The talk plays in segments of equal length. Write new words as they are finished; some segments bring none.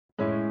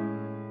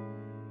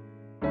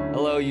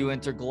Hello, you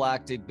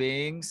intergalactic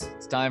beings.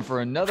 It's time for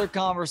another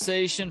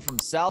conversation from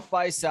South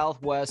by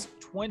Southwest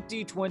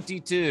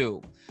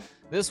 2022.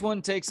 This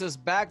one takes us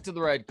back to the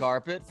red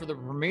carpet for the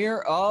premiere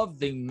of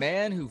The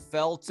Man Who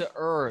Fell to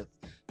Earth,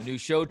 a new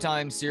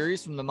Showtime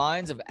series from the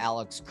minds of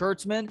Alex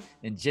Kurtzman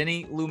and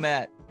Jenny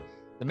Lumet.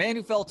 The Man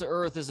Who Fell to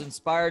Earth is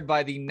inspired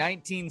by the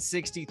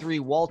 1963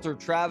 Walter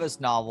Tevis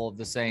novel of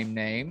the same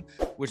name,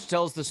 which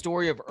tells the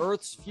story of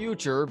Earth's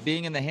future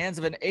being in the hands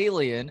of an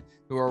alien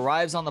who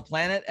arrives on the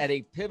planet at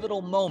a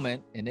pivotal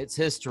moment in its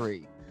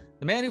history.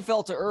 The Man Who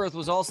Fell to Earth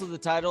was also the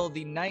title of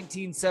the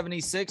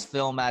 1976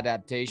 film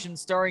adaptation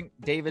starring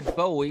David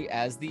Bowie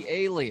as the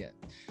alien.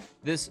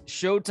 This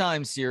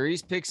Showtime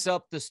series picks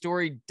up the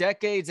story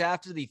decades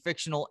after the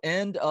fictional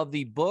end of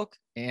the book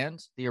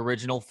and the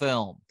original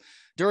film.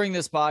 During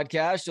this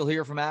podcast, you'll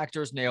hear from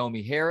actors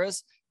Naomie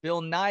Harris,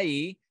 Bill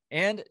Nighy,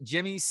 and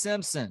Jimmi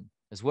Simpson,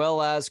 as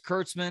well as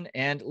Kurtzman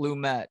and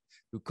Lumet,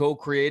 who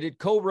co-created,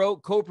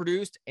 co-wrote,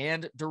 co-produced,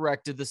 and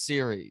directed the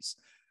series.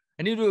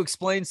 I need to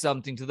explain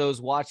something to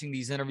those watching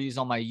these interviews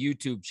on my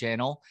YouTube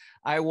channel.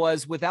 I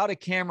was without a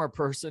camera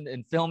person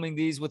and filming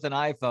these with an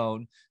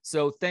iPhone,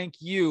 so thank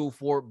you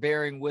for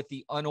bearing with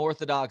the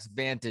unorthodox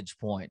vantage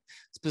point.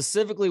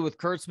 Specifically with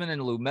Kurtzman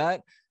and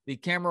Lumet, the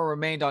camera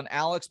remained on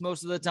Alex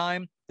most of the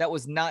time. That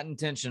was not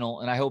intentional,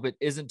 and I hope it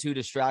isn't too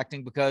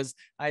distracting because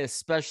I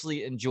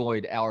especially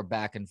enjoyed our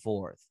back and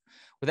forth.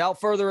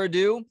 Without further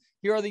ado,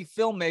 here are the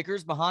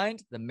filmmakers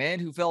behind The Man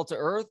Who Fell to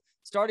Earth,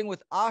 starting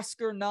with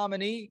Oscar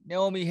nominee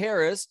Naomie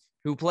Harris,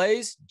 who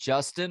plays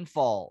Justin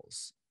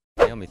Falls.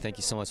 Naomie, thank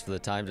you so much for the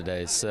time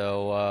today.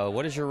 So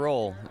what is your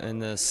role in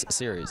this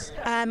series?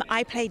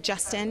 I play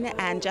Justin,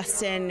 and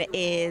Justin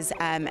is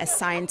a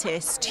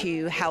scientist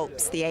who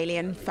helps the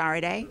alien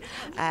Faraday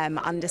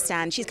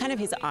understand. She's kind of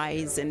his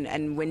eyes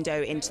and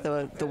window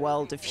into the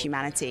world of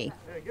humanity.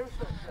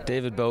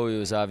 David Bowie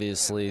was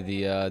obviously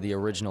the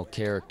original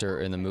character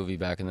in the movie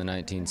back in the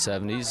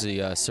 1970s.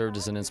 He served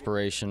as an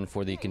inspiration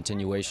for the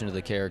continuation of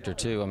the character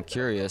too. I'm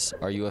curious,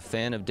 are you a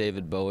fan of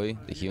David Bowie,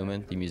 the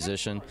human, the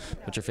musician?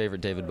 What's your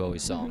favorite David Bowie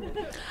song?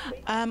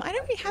 I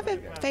don't really have a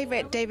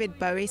favorite David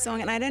Bowie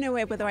song, and I don't know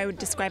whether I would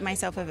describe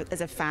myself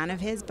as a fan of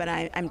his, but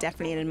I'm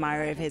definitely an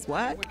admirer of his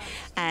work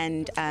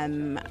and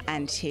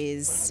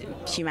his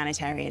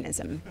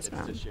humanitarianism as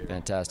well.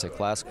 Fantastic.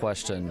 Last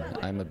question.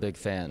 I'm a big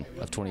fan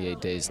of 28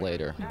 Days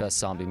Later, best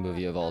zombie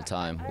movie of all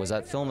time. Was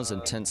that film as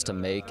intense to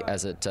make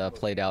as it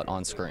played out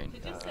on screen?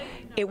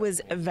 It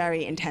was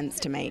very intense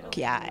to make,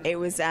 yeah. It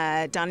was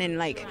done in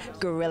like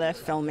guerrilla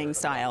filming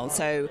style,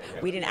 so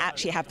we didn't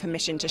actually have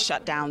permission to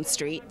shut down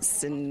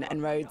streets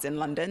and roads in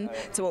London.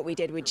 So what we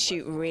did, we'd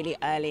shoot really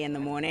early in the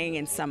morning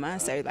in summer,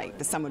 so like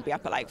the sun would be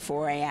up at like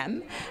 4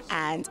 a.m.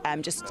 and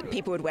just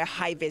people would wear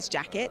high-vis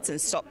jackets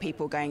and stop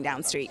people going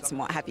down streets and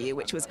what have you,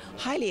 which was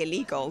highly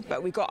illegal,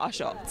 but we got our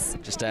shots.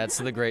 Just adds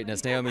to the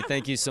greatness. Naomie,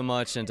 thank you so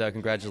much, and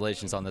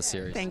congratulations on this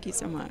series. Thank you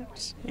so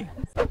much. Yeah.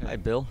 Hi,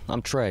 Bill.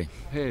 I'm Trey.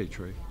 Hey,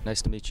 Trey.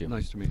 Nice to meet you.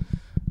 Nice to meet you.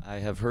 I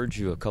have heard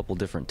you a couple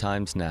different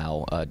times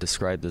now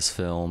describe this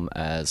film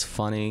as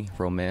funny,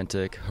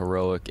 romantic,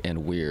 heroic,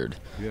 and weird.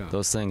 Yeah.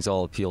 Those things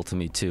all appeal to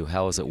me too.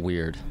 How is it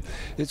weird?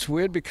 It's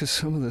weird because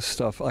some of the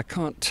stuff I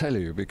can't tell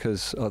you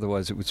because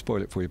otherwise it would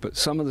spoil it for you. But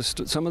some of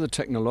the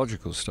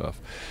technological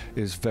stuff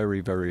is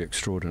very, very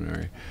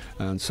extraordinary,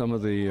 and some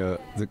of the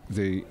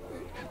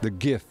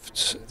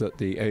gifts that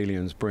the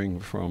aliens bring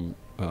from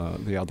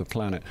the other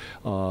planet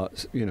are,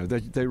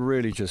 they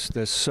really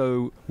they're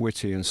so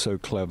witty and so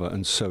clever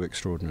and so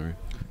extraordinary.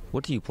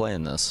 What do you play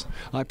in this?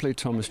 I play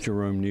Thomas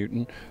Jerome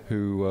Newton,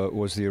 who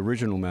was the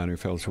original Man Who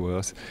Fell to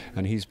Earth,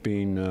 and he's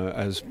been,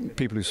 as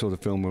people who saw the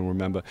film will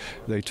remember,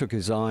 they took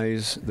his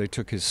eyes, they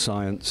took his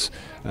science,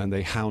 and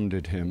they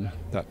hounded him,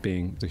 that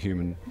being the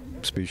human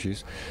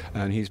species,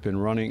 and he's been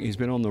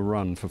on the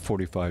run for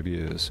 45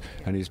 years,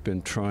 and he's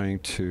been trying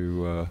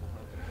to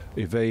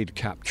evade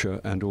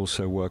capture and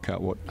also work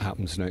out what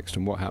happens next,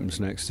 and what happens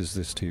next is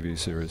this TV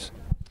series.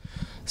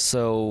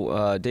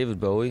 So David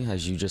Bowie,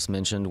 as you just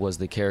mentioned, was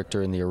the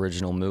character in the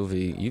original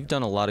movie. You've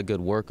done a lot of good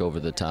work over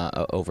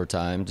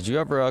time. Did you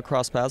ever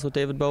cross paths with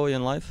David Bowie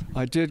in life?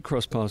 I did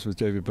cross paths with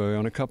David Bowie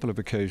on a couple of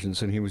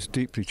occasions, and he was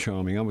deeply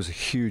charming. I was a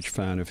huge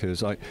fan of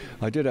his. I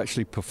did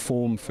actually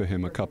perform for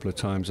him a couple of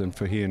times, and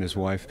for he and his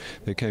wife.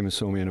 They came and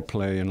saw me in a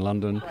play in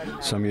London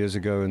some years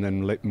ago, and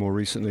then more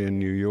recently in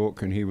New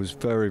York, and he was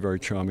very, very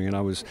charming. And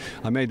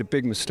I made a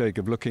big mistake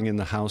of looking in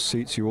the house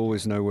seats. You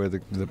always know where the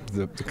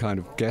kind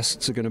of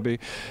guests are going to be.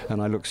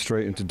 And I looked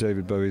straight into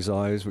David Bowie's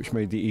eyes, which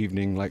made the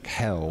evening like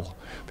hell,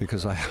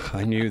 because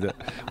I knew that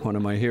one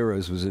of my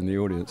heroes was in the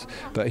audience.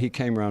 But he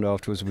came around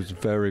afterwards, was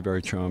very,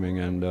 very charming,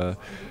 and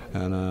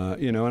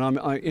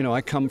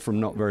I come from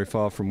not very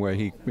far from where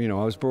he, I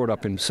was brought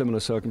up in similar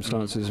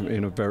circumstances,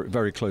 very,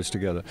 very close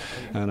together,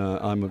 and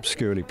I'm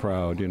obscurely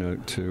proud,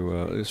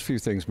 there's a few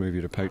things move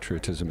you to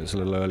patriotism. It's a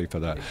little early for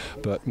that,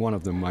 but one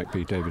of them might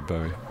be David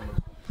Bowie.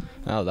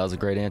 Oh, that was a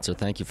great answer.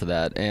 Thank you for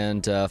that.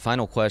 And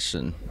final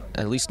question.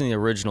 At least in the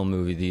original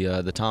movie,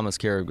 the Thomas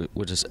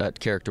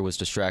character was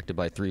distracted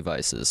by three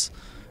vices: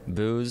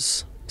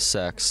 booze,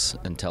 sex,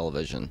 and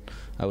television.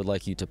 I would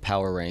like you to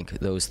power rank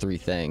those three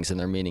things and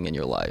their meaning in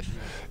your life.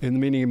 In the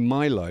meaning in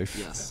my life?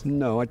 Yes.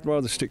 No, I'd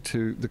rather stick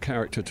to the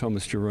character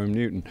Thomas Jerome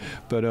Newton.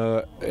 But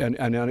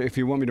and if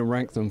you want me to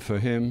rank them for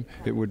him,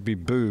 it would be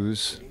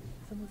booze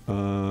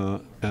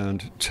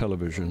and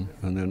television.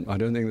 And then I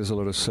don't think there's a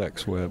lot of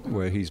sex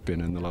where he's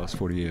been in the last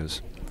 40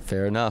 years.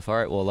 Fair enough. All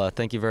right. Well,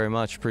 thank you very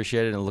much.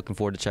 Appreciate it, and looking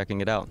forward to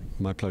checking it out.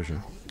 My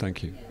pleasure.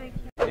 Thank you.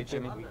 Hey,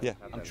 Jimmy. Yeah.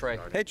 I'm Trey.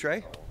 Hey,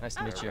 Trey. Nice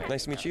to meet you.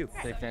 Nice to meet you.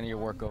 Big fan of your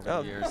work over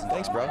the years.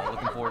 Thanks, bro.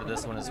 Looking forward to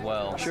this one as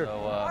well. Sure.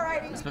 So,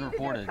 it's been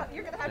reported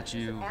that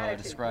you've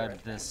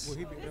described this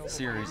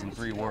series in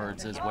 3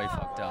 words as way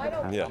fucked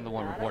up. Yeah. I'm the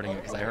one reporting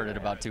it because I heard it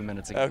about 2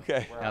 minutes ago.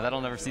 Okay. Now,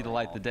 that'll never see the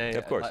light of day.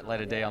 Of course.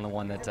 Light of day on the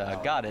one that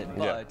got it,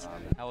 but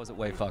how was it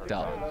way fucked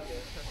up?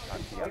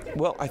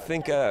 Well, I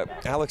think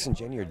Alex and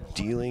Jenny are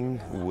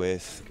dealing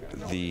with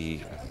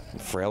the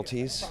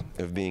frailties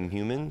of being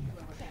human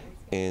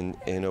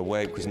in a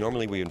way, because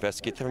normally we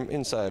investigate from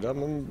inside.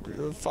 I'm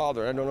a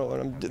father, I don't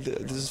know,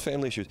 this is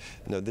family issues.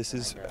 No, this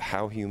is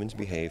how humans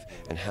behave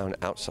and how an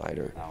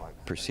outsider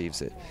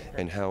perceives it,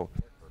 and how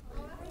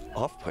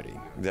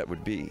off-putting that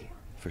would be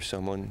for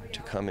someone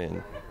to come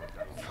in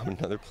from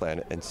another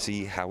planet and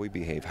see how we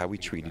behave, how we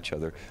treat each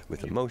other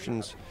with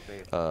emotions,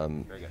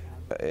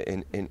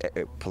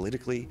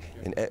 politically,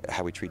 and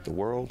how we treat the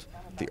world,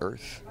 the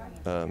earth,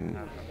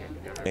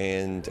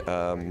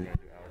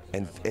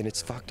 and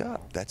it's fucked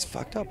up. That's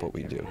fucked up what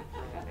we do,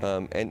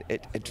 and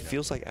it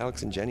feels like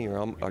Alex and Jenny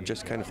are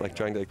just kind of like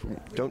trying to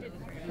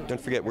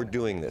don't forget we're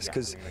doing this,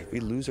 because we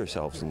lose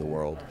ourselves in the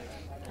world,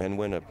 and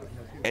when a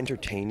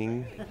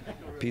entertaining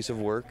piece of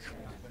work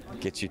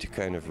gets you to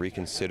kind of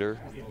reconsider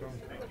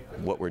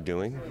what we're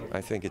doing,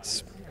 I think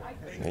it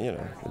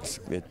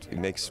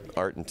makes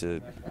art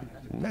into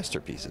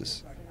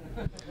masterpieces.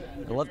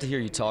 I'd love to hear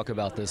you talk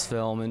about this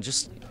film, and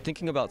just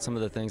thinking about some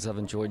of the things I've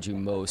enjoyed you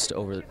most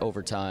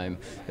over time.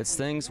 It's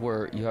things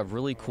where you have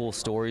really cool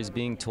stories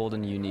being told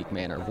in a unique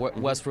manner.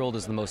 Westworld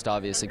is the most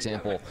obvious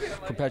example.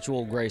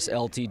 Perpetual Grace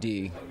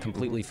LTD,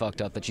 completely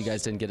fucked up that you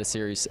guys didn't get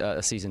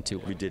a season 2.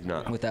 We did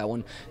not. With that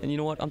one. And you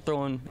know what? I'm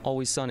throwing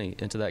Always Sunny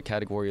into that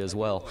category as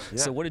well. Yeah.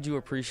 So what did you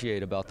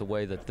appreciate about the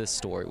way that this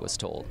story was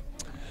told?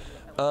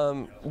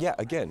 Yeah,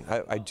 again,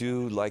 I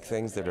do like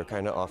things that are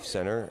kind of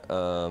off-center.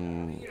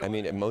 I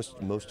mean,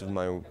 most of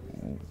my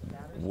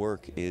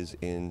work is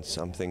in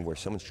something where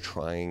someone's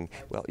trying,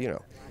 well, you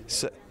know,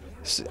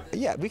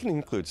 yeah, we can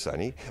include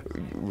Sunny.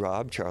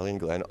 Rob, Charlie, and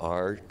Glenn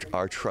are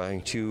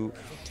trying to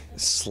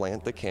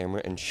slant the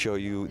camera and show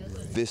you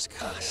this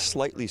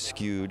slightly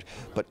skewed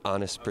but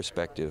honest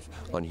perspective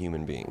on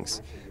human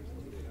beings.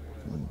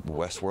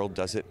 Westworld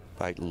does it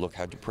by look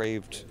how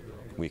depraved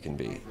we can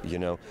be, you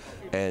know,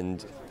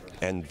 and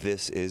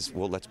this is,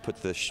 well, let's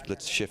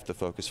shift the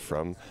focus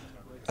from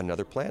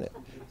another planet.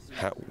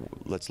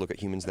 Let's look at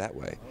humans that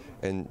way,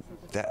 and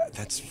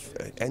that's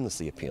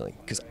endlessly appealing,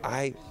 because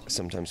I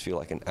sometimes feel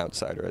like an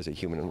outsider as a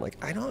human. I'm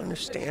like, I don't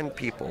understand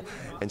people,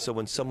 and so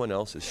when someone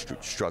else is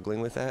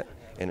struggling with that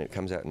and it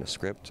comes out in a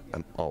script,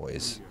 I'm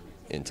always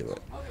into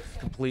it.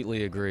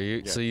 Completely agree.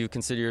 Yeah. So you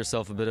consider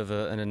yourself a bit of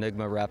an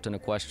enigma wrapped in a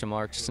question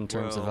mark, just in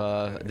terms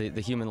of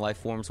the human life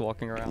forms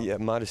walking around? Yeah,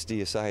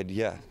 modesty aside,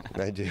 yeah,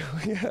 I do.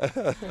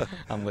 Yeah.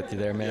 I'm with you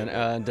there, man.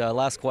 And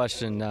last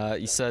question.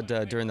 You said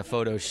during the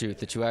photo shoot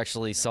that you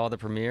actually saw the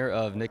premiere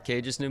of Nick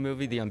Cage's new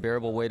movie, The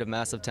Unbearable Weight of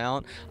Massive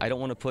Talent. I don't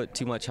want to put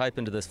too much hype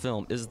into this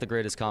film. Is it the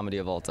greatest comedy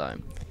of all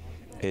time?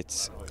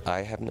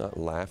 I have not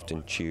laughed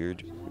and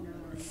cheered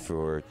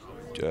for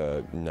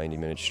 90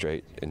 minutes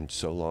straight in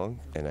so long,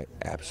 and I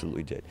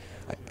absolutely did.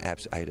 I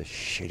had a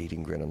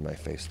shit-eating grin on my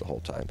face the whole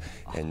time,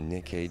 and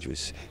Nick Cage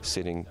was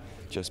sitting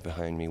just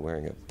behind me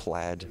wearing a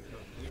plaid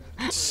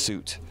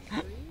suit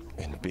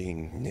and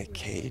being Nick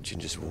Cage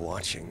and just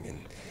watching, and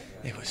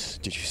it was,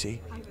 did you see?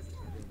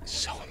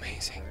 So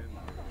amazing.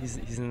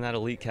 He's in that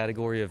elite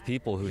category of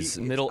people whose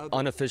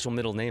unofficial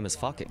middle name is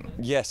fucking.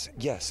 Yes,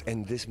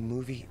 and this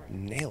movie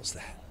nails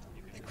that.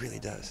 It really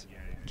does.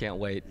 Can't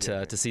wait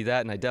to see that,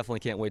 and I definitely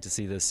can't wait to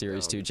see this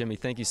series too. Jimmy,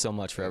 thank you so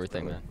much for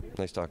everything, man.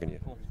 Nice talking to you.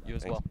 Cool. You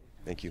as Thanks. well.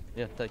 Thank you.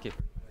 Yeah, thank you.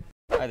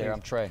 Hi there,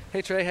 I'm Trey.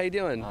 Hey Trey, how you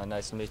doing?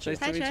 Nice to meet you. Nice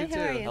to meet you too.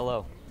 How are you?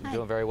 Hello. I'm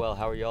doing very well.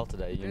 How are you all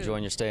today? You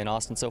enjoying your stay in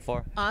Austin so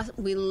far?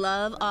 We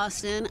love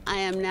Austin. I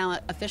am now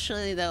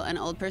officially, though, an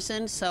old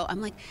person, so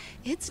I'm like,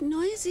 it's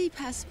noisy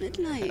past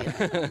midnight.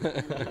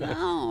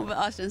 No, but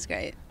Austin's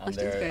great. I'm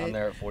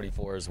there at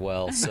 44 as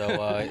well.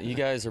 So you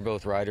guys are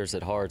both writers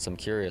at heart, so I'm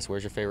curious,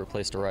 where's your favorite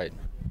place to write?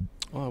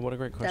 Oh, what a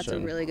great question.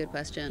 That's a really good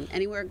question.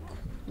 Anywhere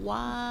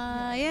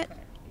quiet,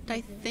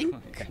 I think.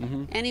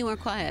 Anywhere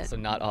quiet. So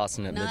not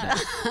Austin at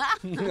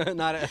midnight.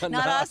 not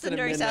Austin at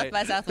during South midnight.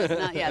 by Southwest.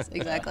 Not, yes,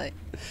 exactly.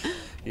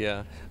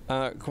 Yeah.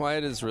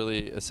 Quiet is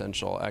really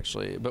essential,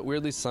 actually. But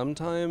weirdly,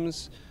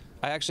 sometimes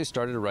I actually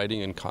started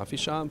writing in coffee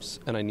shops,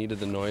 and I needed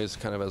the noise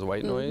kind of as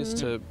white noise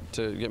to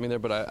get me there,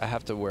 but I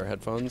have to wear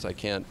headphones. I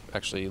can't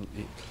actually.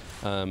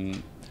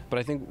 But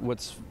I think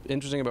what's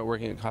interesting about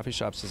working at coffee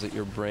shops is that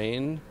your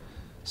brain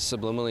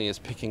subliminally is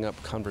picking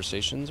up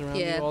conversations around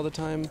Yeah. you all the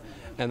time,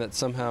 and that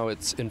somehow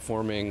it's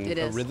informing It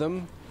a is.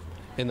 rhythm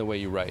in the way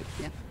you write.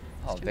 Yeah.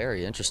 Oh,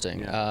 very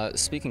interesting.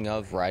 Speaking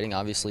of writing,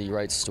 obviously you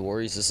write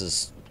stories. This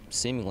is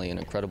seemingly an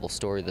incredible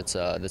story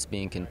that's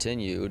being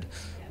continued.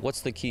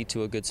 What's the key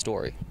to a good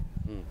story?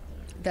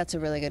 That's a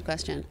really good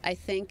question. I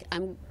think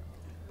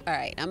all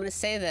right, I'm going to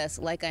say this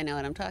like I know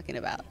what I'm talking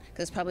about,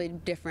 because it's probably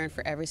different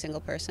for every single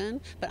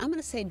person, but I'm going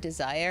to say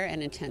desire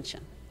and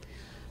intention.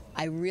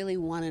 I really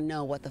want to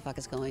know what the fuck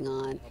is going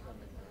on,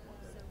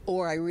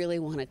 or I really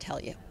want to tell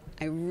you.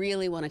 I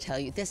really want to tell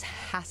you, this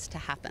has to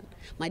happen.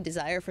 My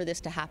desire for this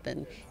to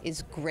happen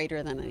is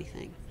greater than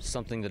anything.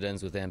 Something that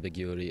ends with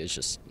ambiguity is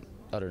just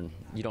utter,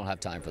 you don't have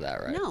time for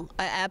that, right? No,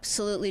 I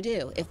absolutely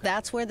do. If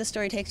that's where the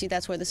story takes you,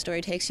 that's where the story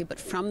takes you. But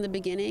from the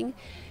beginning,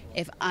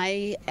 if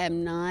I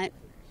am not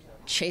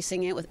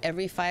chasing it with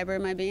every fiber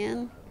of my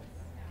being,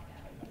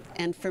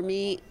 and for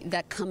me,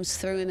 that comes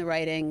through in the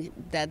writing,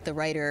 that the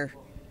writer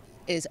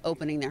is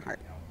opening their heart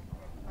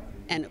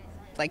and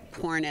like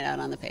pouring it out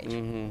on the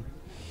page.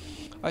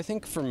 I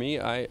think for me,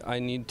 I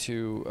need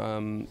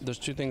to, there's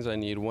two things I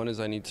need. One is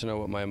I need to know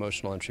what my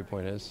emotional entry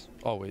point is,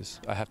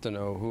 always. I have to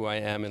know who I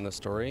am in the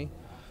story.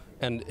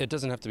 And it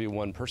doesn't have to be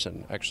one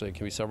person, actually. It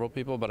can be several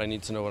people, but I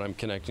need to know what I'm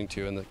connecting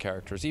to in the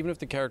characters. Even if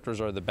the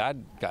characters are the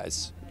bad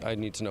guys, I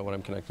need to know what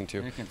I'm connecting to.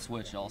 And it can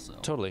switch also.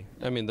 Totally.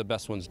 I mean, the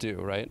best ones do,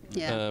 right?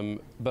 Yeah.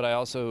 But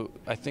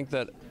I think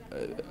that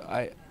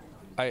I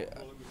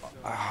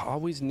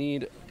always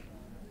need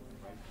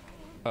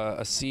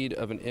a seed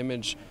of an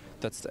image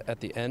that's at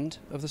the end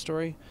of the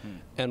story,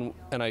 and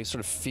I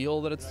sort of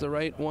feel that it's the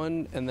right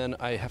one, and then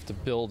I have to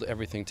build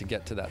everything to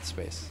get to that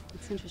space.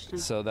 That's interesting.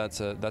 So that's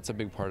a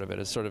big part of it,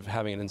 is sort of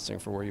having an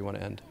instinct for where you want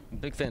to end.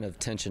 Big fan of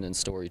tension in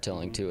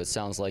storytelling too. It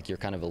sounds like you're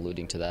kind of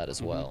alluding to that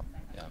as well.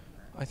 Yeah.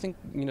 I think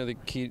the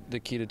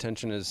key to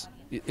tension is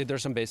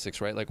there's some basics,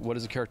 right? Like, what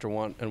does the character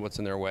want and what's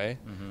in their way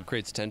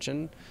creates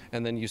tension,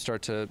 and then you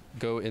start to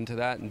go into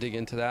that and dig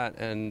into that,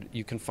 and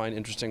you can find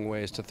interesting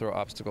ways to throw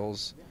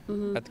obstacles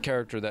at the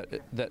character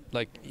that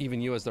like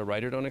even you as the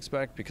writer don't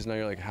expect, because now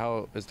you're like,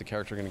 how is the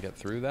character going to get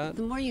through that?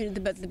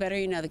 The better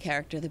you know the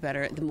character,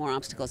 the more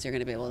obstacles you're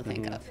going to be able to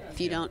think of. If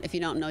you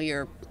don't know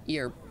your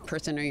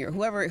person or your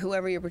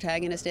whoever your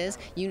protagonist is,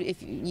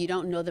 if you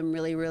don't know them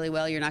really, really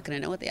well, you're not going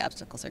to know what the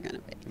obstacles are going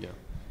to be. Yeah.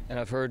 And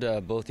I've heard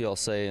both y'all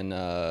say in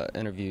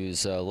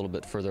interviews a little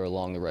bit further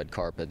along the red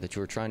carpet that you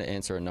were trying to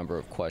answer a number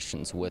of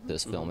questions with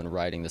this film and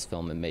writing this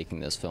film and making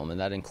this film, and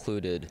that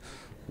included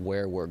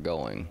where we're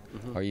going.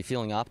 Are you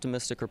feeling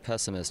optimistic or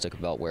pessimistic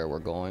about where we're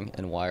going,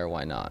 and why or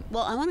why not?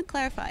 Well, I want to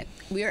clarify.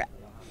 We're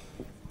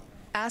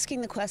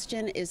asking the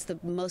question is the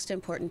most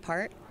important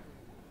part.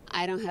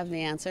 I don't have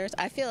the answers.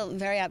 I feel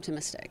very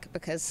optimistic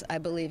because I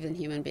believe in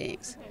human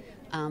beings.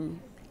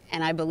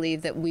 And I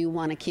believe that we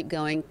want to keep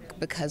going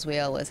because we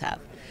always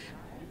have.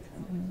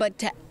 But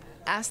to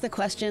ask the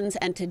questions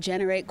and to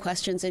generate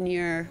questions in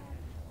your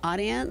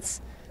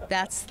audience,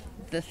 that's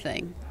the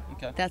thing.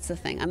 Okay. That's the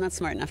thing. I'm not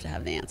smart enough to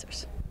have the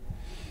answers.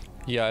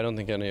 Yeah, I don't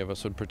think any of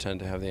us would pretend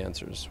to have the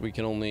answers. We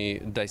can only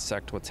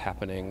dissect what's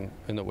happening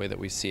in the way that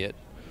we see it,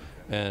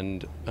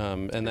 and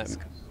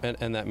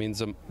that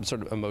means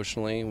sort of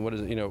emotionally. What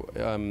is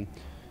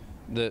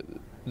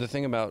the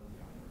thing about,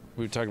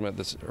 we were talking about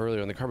this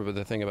earlier on the carpet, but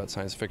the thing about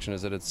science fiction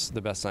is that it's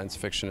the best science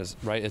fiction is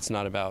right. It's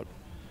not about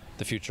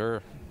the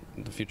future.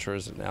 The future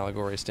is an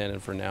allegory stand-in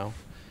for now,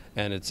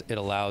 and it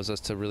allows us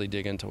to really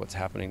dig into what's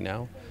happening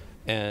now.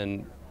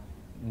 And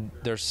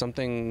there's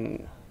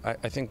something, I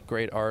think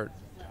great art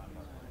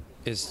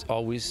is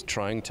always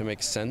trying to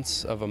make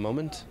sense of a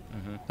moment.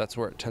 That's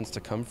where it tends to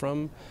come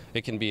from.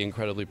 It can be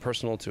incredibly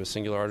personal to a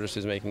singular artist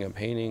who's making a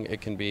painting.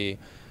 It can be,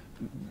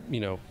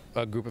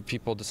 a group of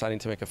people deciding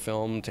to make a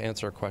film to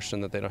answer a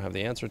question that they don't have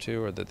the answer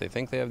to, or that they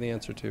think they have the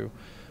answer to.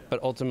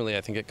 But ultimately,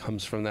 I think it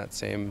comes from that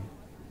same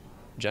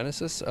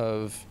genesis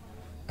of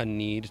a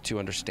need to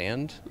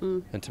understand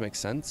and to make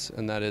sense.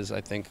 And that is,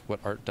 I think, what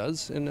art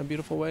does in a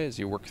beautiful way, is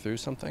you work through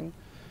something.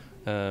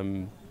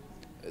 And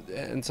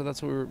so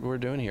that's what we're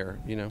doing here,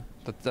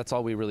 That's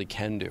all we really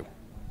can do.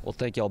 Well,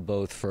 thank y'all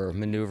both for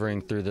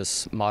maneuvering through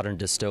this modern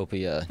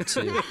dystopia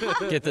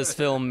to get this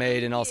film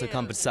made and also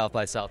come to South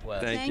by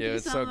Southwest. Thank you.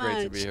 It's so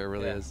great to be much. here. It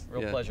really is.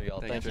 Real pleasure,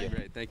 y'all. Thank you.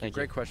 Great. Thank you. Thank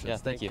Great you. questions. Yeah,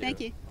 thank you. Thank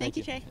you. Thank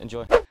you, Trey.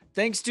 Enjoy.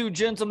 Thanks to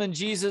Gentleman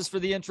Jesus for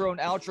the intro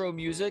and outro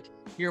music.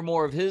 Hear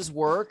more of his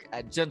work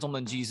at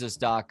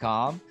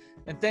gentlemanjesus.com.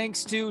 And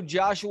thanks to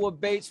Joshua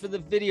Bates for the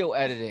video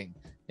editing.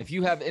 If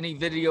you have any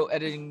video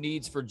editing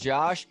needs for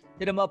Josh,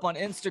 hit him up on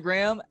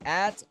Instagram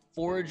at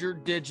Forager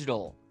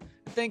Digital.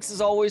 Thanks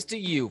as always to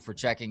you for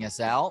checking us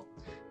out.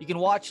 You can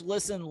watch,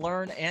 listen,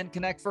 learn, and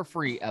connect for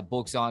free at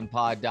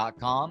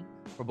booksonpod.com.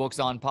 For Books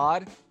on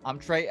Pod, I'm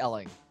Trey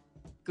Elling.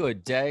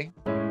 Good day.